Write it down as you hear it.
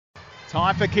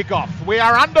Time for kickoff. We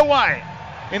are underway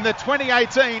in the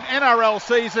 2018 NRL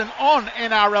season on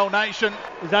NRL Nation.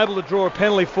 Was able to draw a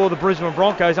penalty for the Brisbane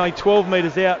Broncos, only 12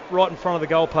 metres out, right in front of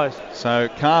the goalpost. So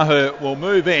Kahu will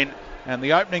move in, and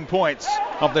the opening points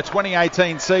of the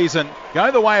 2018 season go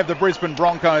the way of the Brisbane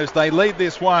Broncos. They lead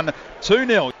this one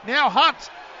 2-0. Now Hunt,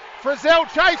 Frizzell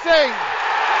chasing.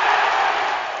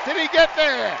 Did he get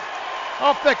there?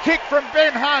 Off the kick from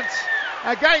Ben Hunt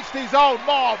against his old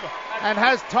mob. And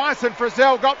has Tyson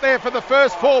Frizzell got there for the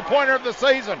first 4-pointer of the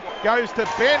season? Goes to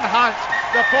Ben Hunt,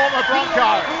 the former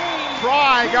Bronco.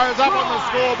 Try goes up on the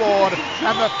scoreboard,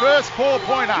 and the first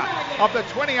 4-pointer of the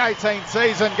 2018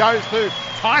 season goes to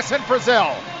Tyson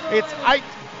Frizzell. It's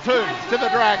 8-2 to the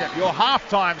Dragons. Your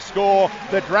halftime score,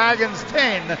 the Dragons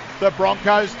 10, the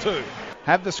Broncos 2.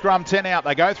 Have the scrum 10 out.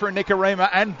 They go through Nikorima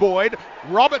and Boyd.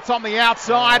 Roberts on the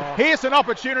outside. Here's an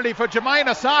opportunity for Jermaine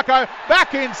Asako.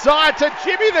 Back inside to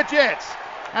Jimmy the Jets.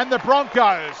 And the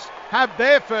Broncos have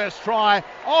their first try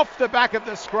off the back of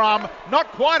the scrum.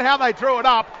 Not quite how they drew it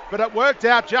up, but it worked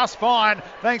out just fine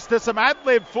thanks to some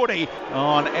ad-lib footy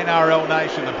on NRL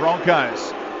Nation. The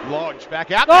Broncos. Lodge back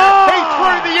out. He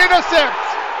threw the intercept.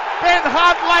 Ben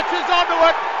Hunt latches onto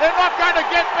it. They're not going to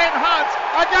get Ben Hunt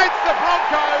against the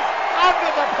Broncos.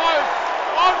 Under the post,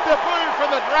 on debut for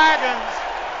the Dragons,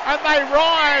 and they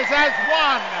rise as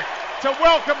one to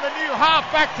welcome the new half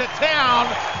back to town.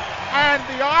 And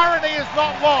the irony is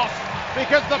not lost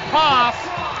because the pass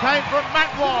came from Matt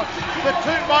Lodge, the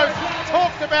two most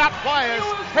talked about players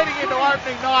heading into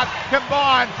opening night,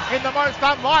 combined in the most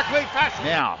unlikely fashion.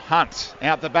 Now Hunt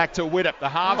out the back to Widdop, the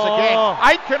halves again.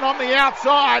 Aitken on the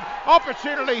outside,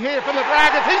 opportunity here for the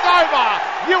Dragons. He's over,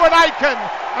 Ewan Aitken,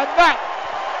 and that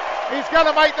is going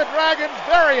to make the Dragons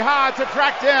very hard to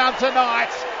track down tonight.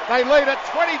 They lead at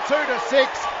 22-6.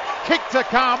 Kick to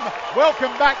come.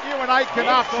 Welcome back, Ewan Aitken,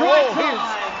 after all his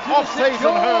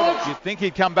off-season hurdles. You'd think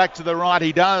he'd come back to the right.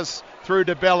 He does through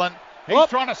de Belin. He's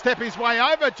trying to step his way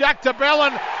over. Jack de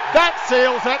Belin. That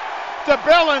seals it. De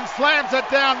Belin slams it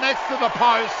down next to the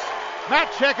post. Matt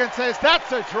Checken says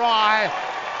that's a try.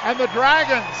 And the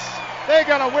Dragons, they're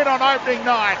going to win on opening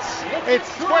night. It's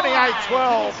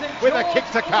 28-12 with a kick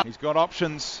to come. He's got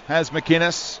options, has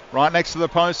McInnes, right next to the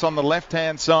post on the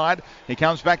left-hand side. He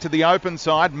comes back to the open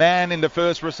side. Man into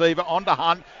first receiver, onto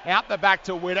Hunt, out the back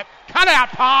to Widdop. Cut-out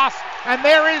pass, and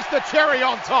there is the cherry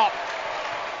on top.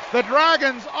 The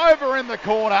Dragons over in the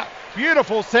corner.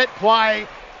 Beautiful set play.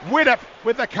 Widdop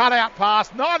with the cut-out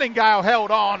pass. Nightingale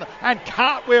held on and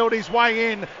cartwheeled his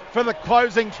way in for the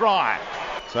closing try.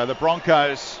 So the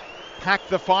Broncos pack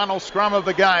the final scrum of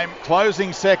the game,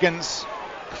 closing seconds,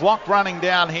 clock running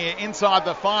down here inside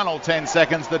the final 10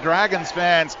 seconds. The Dragons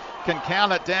fans can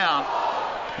count it down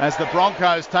as the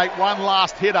Broncos take one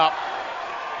last hit up.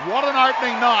 What an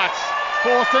opening night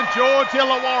for St George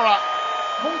Illawarra.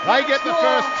 They get the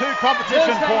first two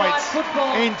competition points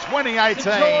in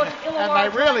 2018, and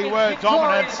they really were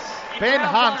dominant. Ben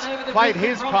Hunt played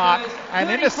his part. An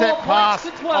intercept pass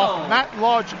off Matt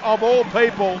Lodge, of all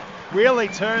people, really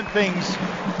turned things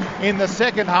in the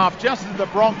second half, just as the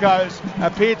Broncos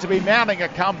appeared to be mounting a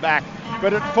comeback.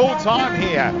 But at full time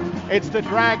here, it's the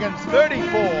Dragons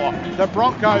 34, the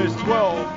Broncos 12.